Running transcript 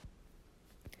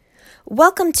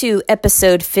Welcome to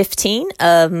episode 15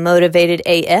 of Motivated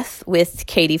AF with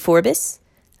Katie Forbes.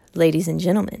 Ladies and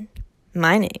gentlemen,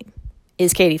 my name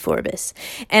is Katie Forbes.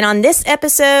 And on this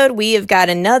episode, we have got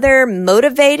another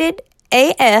Motivated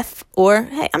AF, or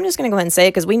hey, I'm just going to go ahead and say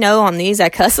it because we know on these I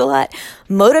cuss a lot.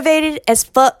 Motivated as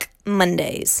fuck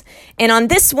Mondays. And on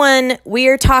this one, we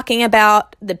are talking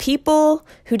about the people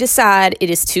who decide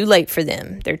it is too late for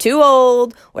them. They're too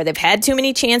old, or they've had too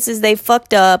many chances, they've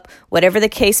fucked up, whatever the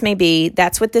case may be.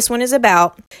 That's what this one is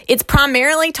about. It's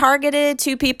primarily targeted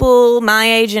to people my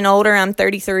age and older. I'm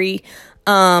 33.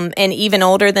 And even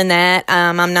older than that.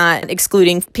 I'm not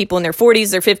excluding people in their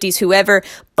 40s, their 50s, whoever.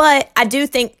 But I do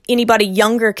think anybody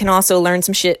younger can also learn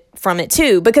some shit from it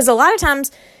too. Because a lot of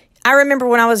times, I remember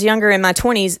when I was younger in my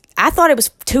 20s, I thought it was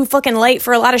too fucking late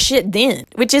for a lot of shit then,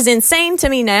 which is insane to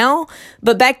me now.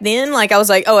 But back then, I was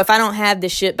like, oh, if I don't have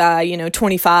this shit by,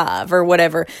 25 or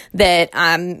whatever, that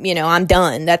I'm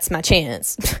done. That's my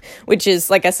chance, which is,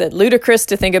 like I said, ludicrous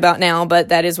to think about now, but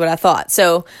that is what I thought.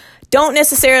 So don't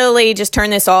necessarily just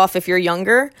turn this off if you're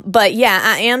younger. But yeah,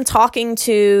 I am talking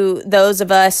to those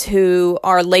of us who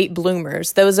are late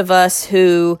bloomers, those of us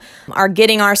who are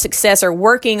getting our success or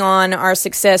working on our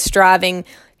success, striving.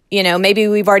 Maybe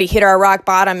we've already hit our rock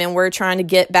bottom and we're trying to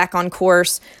get back on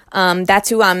course.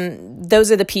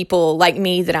 Those are the people like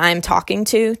me that I'm talking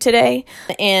to today.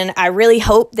 And I really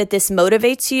hope that this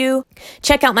motivates you.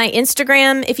 Check out my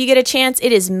Instagram if you get a chance.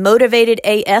 It is Motivated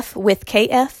AF with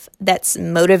KF. That's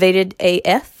Motivated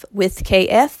AF with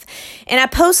KF. And I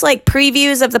post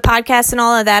previews of the podcast and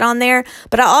all of that on there.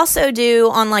 But I also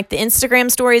do on the Instagram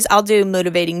stories, I'll do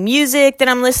motivating music that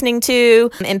I'm listening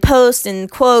to and post and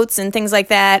quotes and things like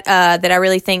that, that I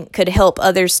really think could help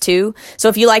others too. So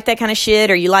if you like that kind of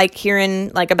shit, or you like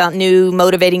hearing about new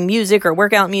motivating music or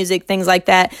workout music, things like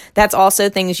that, that's also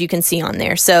things you can see on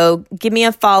there. So give me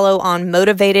a follow on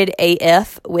Motivated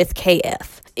AF with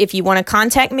KF. If you want to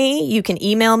contact me, you can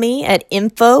email me at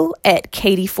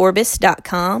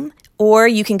info@katieforbes.com, or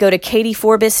you can go to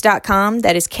katieforbes.com.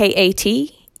 That is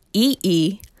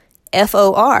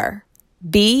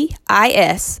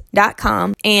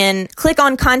KATEEFORBIS.com, and click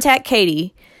on Contact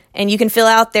Katie. And you can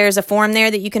there's a form there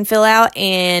that you can fill out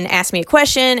and ask me a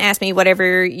question, ask me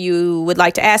whatever you would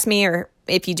like to ask me, or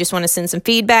if you just want to send some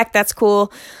feedback, that's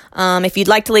cool. If you'd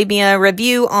like to leave me a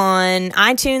review on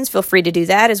iTunes, feel free to do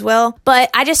that as well. But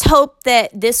I just hope that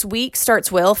this week starts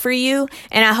well for you.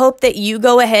 And I hope that you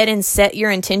go ahead and set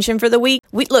your intention for the week.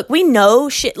 We know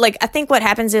shit. I think what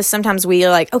happens is sometimes we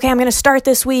are okay, I'm going to start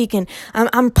this week and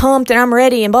I'm pumped and I'm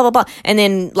ready and blah, blah, blah. And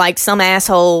then some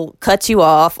asshole cuts you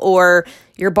off, or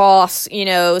your boss,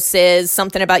 says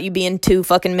something about you being 2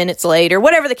 fucking minutes late, or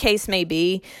whatever the case may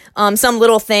be. Some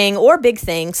little thing or big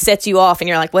thing sets you off and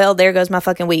you're like, well, there goes my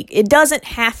fucking week. It doesn't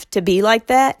have to be like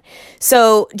that.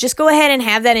 So just go ahead and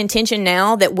have that intention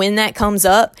now, that when that comes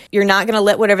up, you're not going to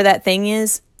let whatever that thing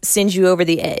is send you over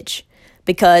the edge,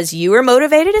 because you are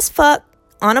motivated as fuck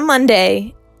on a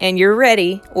Monday and you're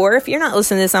ready. Or if you're not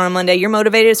listening to this on a Monday, you're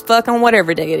motivated as fuck on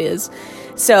whatever day it is.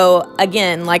 So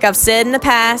again, like I've said in the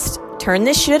past, turn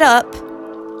this shit up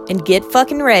and get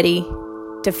fucking ready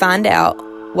to find out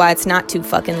why it's not too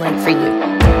fucking late for you.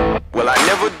 Well, I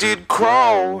never did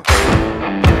crawl,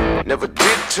 never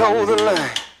did toe the line.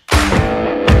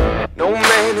 No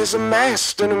man is a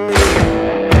master to me,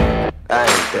 I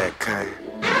ain't that kind.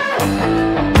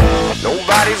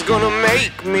 Nobody's gonna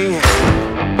make me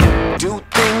do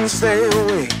things their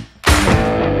way.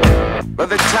 By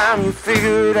the time you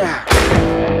figure it out,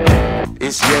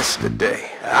 it's yesterday.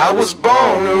 I was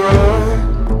born to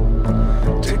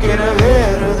run, to get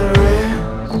ahead of the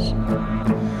rest,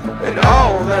 and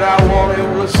all that I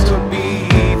wanted was to be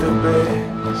the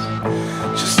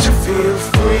best, just to feel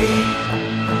free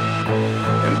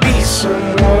and be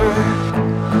someone.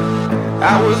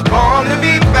 I was born to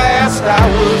be fast, I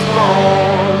was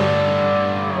born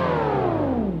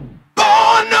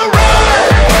to run.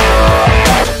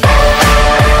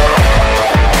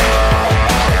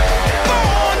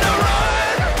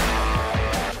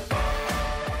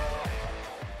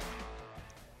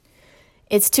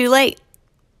 It's too late.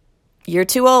 You're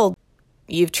too old.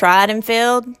 You've tried and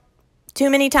failed too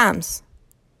many times.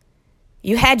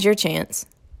 You had your chance.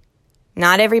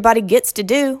 Not everybody gets to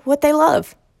do what they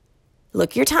love.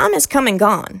 Look, your time has come and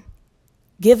gone.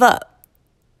 Give up.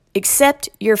 Accept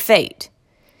your fate.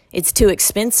 It's too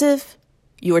expensive.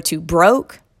 You're too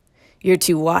broke. You're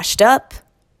too washed up.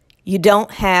 You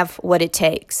don't have what it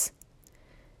takes.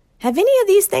 Have any of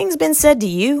these things been said to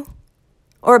you?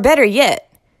 Or better yet,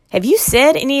 have you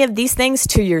said any of these things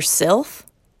to yourself?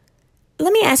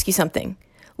 Let me ask you something.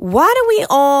 Why do we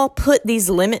all put these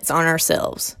limits on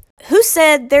ourselves? Who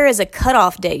said there is a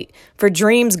cutoff date for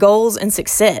dreams, goals, and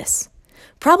success?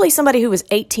 Probably somebody who was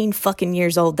 18 fucking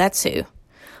years old, that's who.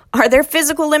 Are there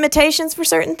physical limitations for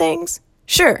certain things?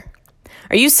 Sure.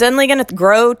 Are you suddenly going to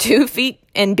grow 2 feet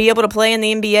and be able to play in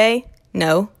the NBA?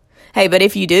 No. Hey, but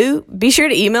if you do, be sure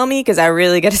to email me because I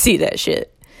really got to see that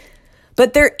shit.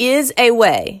 But there is a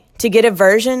way to get a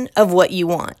version of what you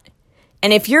want.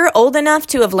 And if you're old enough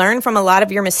to have learned from a lot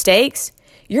of your mistakes,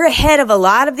 you're ahead of a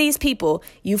lot of these people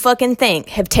you fucking think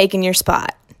have taken your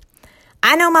spot.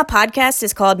 I know my podcast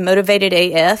is called Motivated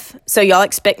AF, so y'all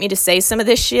expect me to say some of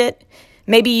this shit.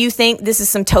 Maybe you think this is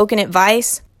some token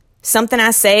advice, something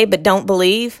I say but don't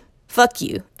believe. Fuck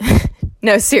you.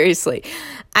 No, seriously.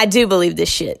 I do believe this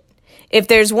shit. If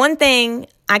there's one thing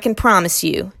I can promise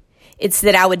you, it's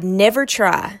that I would never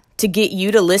try to get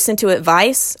you to listen to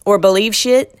advice or believe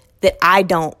shit that I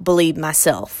don't believe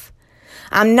myself.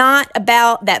 I'm not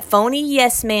about that phony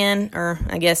yes man, or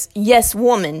I guess yes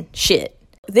woman shit.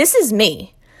 This is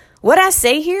me. What I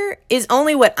say here is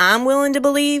only what I'm willing to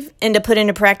believe and to put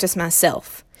into practice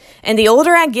myself. And the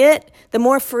older I get, the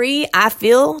more free I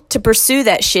feel to pursue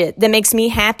that shit that makes me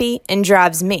happy and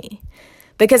drives me.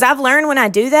 Because I've learned when I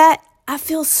do that, I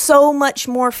feel so much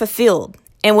more fulfilled.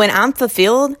 And when I'm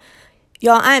fulfilled,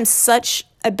 y'all, I am such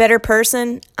a better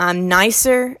person. I'm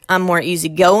nicer. I'm more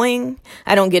easygoing.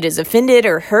 I don't get as offended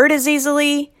or hurt as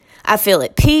easily. I feel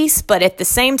at peace, but at the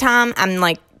same time, I'm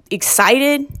like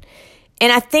excited.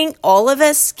 And I think all of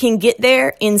us can get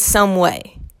there in some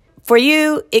way. For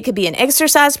you, it could be an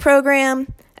exercise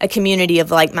program, a community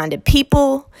of like-minded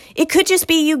people. It could just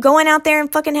be you going out there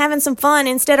and fucking having some fun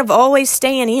instead of always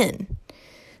staying in.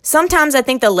 Sometimes I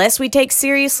think the less we take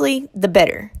seriously, the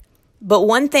better. But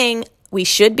one thing we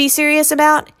should be serious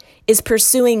about is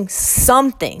pursuing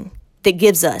something that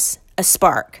gives us a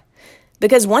spark.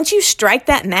 Because once you strike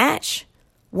that match,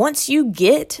 once you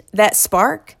get that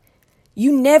spark,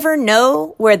 you never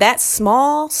know where that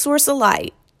small source of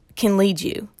light can lead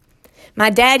you. My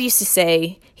dad used to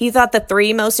say he thought the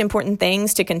 3 most important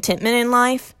things to contentment in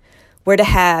life were to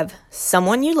have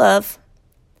someone you love,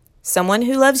 someone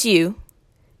who loves you,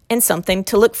 and something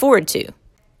to look forward to.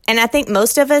 And I think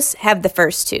most of us have the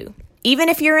first 2. Even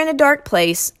if you're in a dark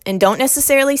place and don't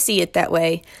necessarily see it that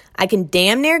way, I can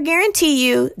damn near guarantee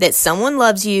you that someone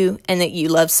loves you and that you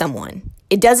love someone.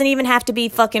 It doesn't even have to be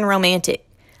fucking romantic.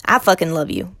 I fucking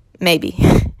love you. Maybe.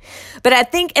 But I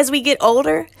think as we get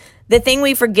older, the thing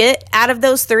we forget out of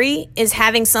those 3 is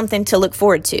having something to look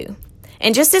forward to.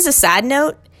 And just as a side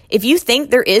note, if you think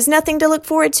there is nothing to look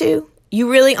forward to,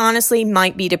 you really honestly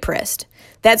might be depressed.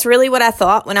 That's really what I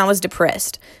thought when I was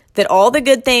depressed. That all the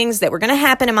good things that were going to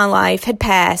happen in my life had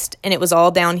passed and it was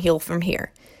all downhill from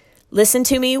here. Listen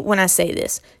to me when I say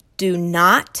this. Do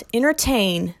not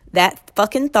entertain that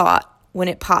fucking thought when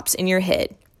it pops in your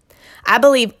head. I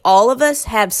believe all of us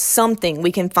have something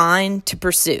we can find to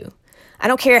pursue. I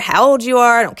don't care how old you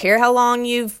are. I don't care how long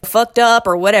you've fucked up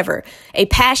or whatever. A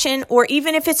passion, or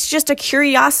even if it's just a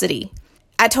curiosity.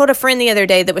 I told a friend the other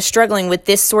day that was struggling with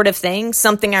this sort of thing,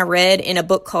 something I read in a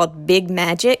book called Big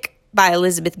Magic by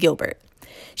Elizabeth Gilbert.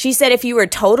 She said if you are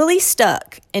totally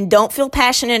stuck and don't feel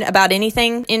passionate about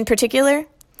anything in particular,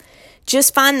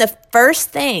 just find the first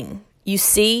thing you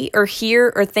see or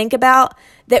hear or think about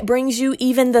that brings you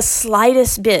even the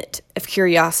slightest bit of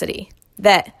curiosity.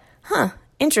 That,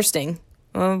 interesting.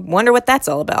 Wonder what that's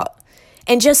all about.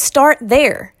 And just start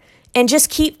there. And just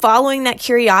keep following that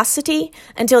curiosity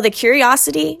until the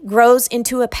curiosity grows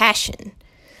into a passion.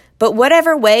 But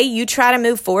whatever way you try to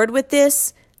move forward with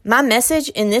this, my message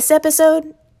in this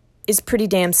episode is pretty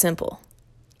damn simple.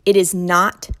 It is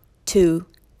not too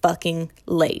fucking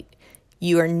late.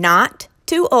 You are not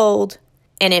too old,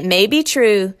 and it may be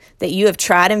true that you have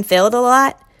tried and failed a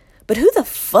lot, but who the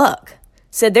fuck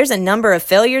said there's a number of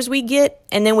failures we get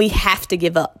and then we have to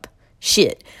give up?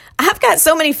 Shit. I've got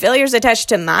so many failures attached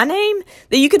to my name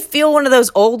that you could fill one of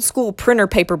those old school printer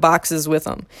paper boxes with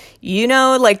them. You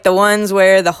know, like the ones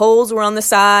where the holes were on the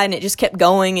side and it just kept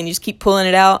going and you just keep pulling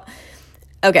it out.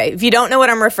 Okay, if you don't know what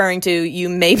I'm referring to, you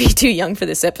may be too young for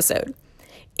this episode.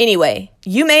 Anyway,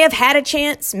 you may have had a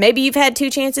chance, maybe you've had 2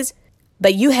 chances,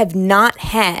 but you have not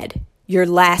had your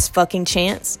last fucking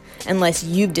chance unless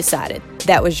you've decided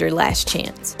that was your last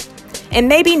chance. And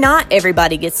maybe not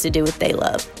everybody gets to do what they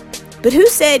love. But who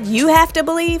said you have to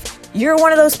believe you're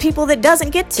one of those people that doesn't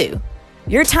get to?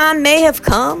 Your time may have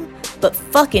come, but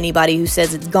fuck anybody who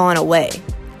says it's gone away.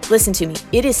 Listen to me,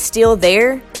 it is still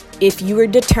there if you are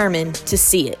determined to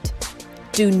see it.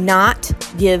 Do not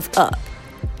give up.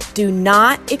 Do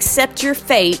not accept your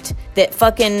fate that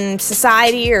fucking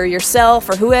society or yourself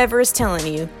or whoever is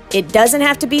telling you. It doesn't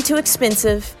have to be too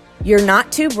expensive. You're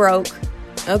not too broke.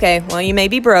 Okay, well, you may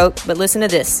be broke, but listen to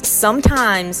this.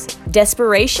 Sometimes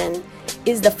desperation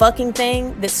is the fucking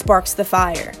thing that sparks the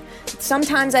fire.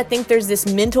 Sometimes I think there's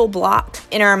this mental block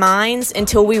in our minds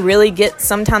until we really get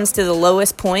sometimes to the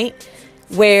lowest point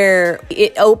where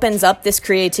it opens up this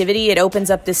creativity. It opens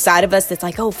up this side of us that's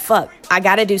like, oh, fuck, I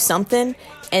gotta do something.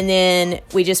 And then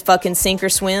we just fucking sink or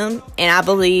swim. And I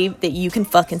believe that you can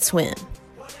fucking swim.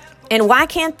 And why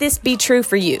can't this be true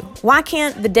for you? Why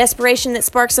can't the desperation that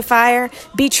sparks a fire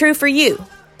be true for you?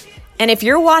 And if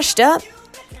you're washed up,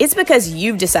 it's because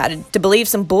you've decided to believe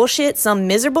some bullshit some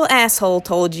miserable asshole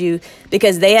told you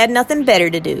because they had nothing better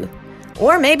to do.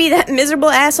 Or maybe that miserable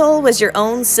asshole was your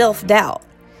own self-doubt.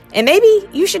 And maybe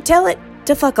you should tell it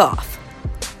to fuck off.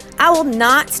 I will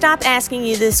not stop asking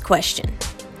you this question.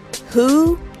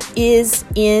 Who is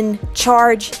in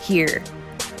charge here?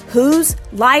 Whose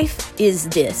life is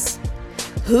this?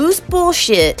 Whose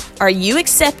bullshit are you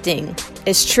accepting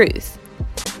as truth?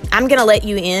 I'm gonna let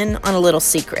you in on a little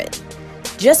secret.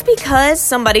 Just because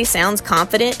somebody sounds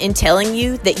confident in telling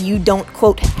you that you don't,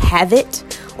 quote, have it,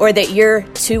 or that you're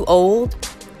too old,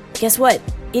 guess what?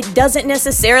 It doesn't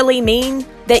necessarily mean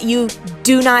that you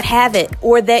do not have it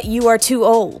or that you are too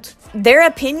old. Their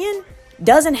opinion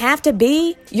doesn't have to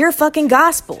be your fucking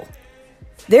gospel.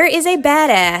 There is a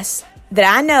badass that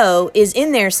I know is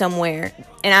in there somewhere,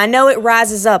 and I know it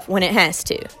rises up when it has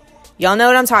to. Y'all know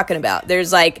what I'm talking about.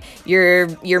 There's like, you're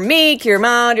meek, you're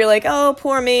mild, you're like, oh,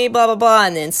 poor me, blah, blah, blah,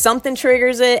 and then something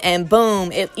triggers it, and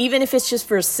boom, even if it's just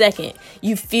for a second,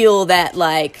 you feel that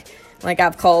like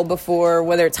I've called before,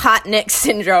 whether it's hot neck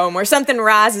syndrome or something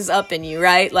rises up in you,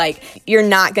 right? Like, you're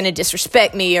not going to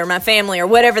disrespect me or my family or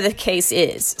whatever the case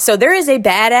is. So there is a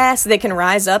badass that can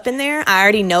rise up in there. I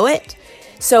already know it.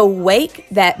 So wake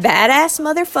that badass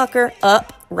motherfucker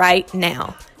up right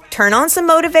now. Turn on some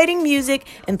motivating music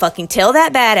and fucking tell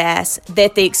that badass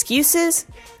that the excuses,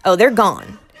 oh, they're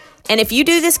gone. And if you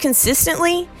do this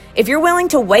consistently, if you're willing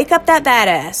to wake up that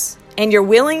badass and you're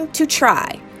willing to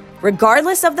try,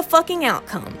 regardless of the fucking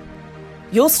outcome,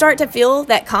 you'll start to feel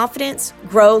that confidence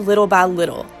grow little by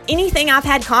little. Anything I've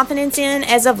had confidence in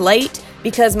as of late,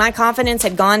 because my confidence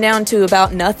had gone down to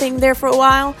about nothing there for a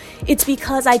while, it's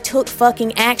because I took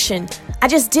fucking action. I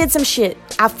just did some shit.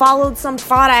 I followed some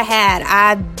thought I had.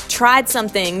 I tried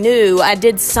something new. I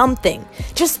did something.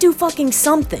 Just do fucking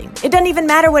something. It doesn't even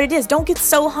matter what it is. Don't get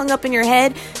so hung up in your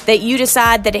head that you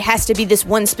decide that it has to be this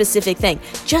one specific thing.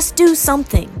 Just do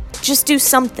something. Just do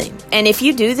something. And if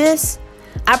you do this,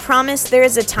 I promise there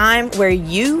is a time where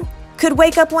you could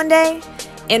wake up one day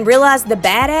and realize the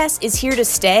badass is here to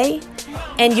stay.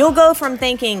 And you'll go from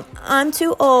thinking, I'm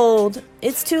too old,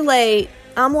 it's too late,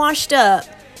 I'm washed up,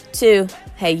 to,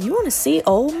 hey, you want to see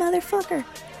old motherfucker?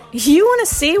 You want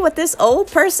to see what this old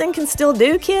person can still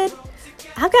do, kid?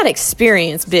 I've got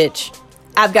experience, bitch.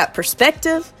 I've got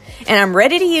perspective, and I'm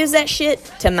ready to use that shit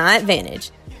to my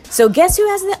advantage. So guess who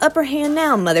has the upper hand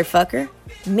now, motherfucker?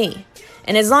 Me.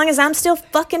 And as long as I'm still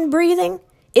fucking breathing,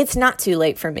 it's not too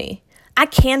late for me. I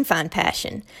can find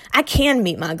passion. I can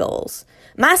meet my goals.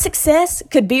 My success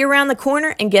could be around the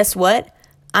corner, and guess what?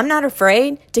 I'm not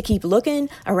afraid to keep looking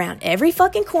around every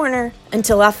fucking corner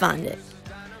until I find it.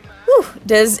 Whew,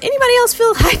 does anybody else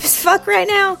feel hype as fuck right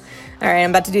now? All right, I'm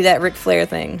about to do that Ric Flair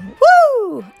thing.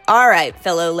 Woo! All right,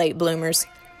 fellow late bloomers.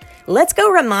 Let's go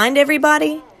remind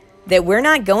everybody that we're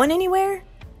not going anywhere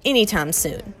anytime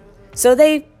soon. So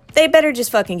they better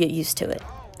just fucking get used to it.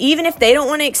 Even if they don't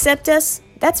want to accept us,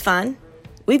 that's fine.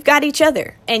 We've got each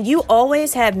other. And you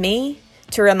always have me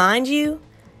to remind you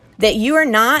that you are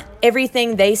not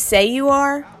everything they say you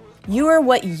are. You are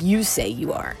what you say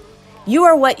you are. You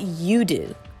are what you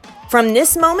do. From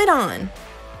this moment on,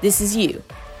 this is you.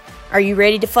 Are you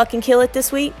ready to fucking kill it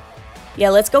this week? Yeah,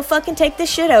 let's go fucking take this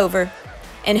shit over.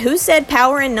 And who said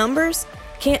power in numbers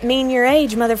can't mean your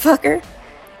age, motherfucker?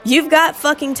 You've got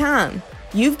fucking time.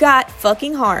 You've got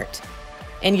fucking heart.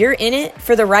 And you're in it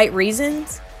for the right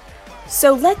reasons.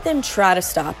 So let them try to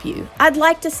stop you. I'd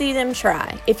like to see them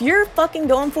try. If you're fucking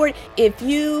going for it, if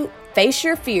you face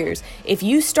your fears, if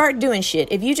you start doing shit,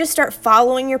 if you just start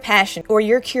following your passion or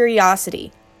your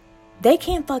curiosity, they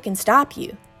can't fucking stop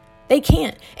you. They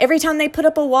can't. Every time they put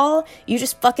up a wall, you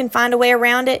just fucking find a way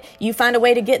around it. You find a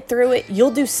way to get through it.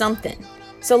 You'll do something.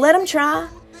 So let them try,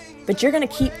 but you're going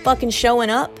to keep fucking showing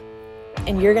up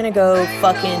and you're going to go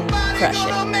fucking crush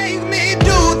it.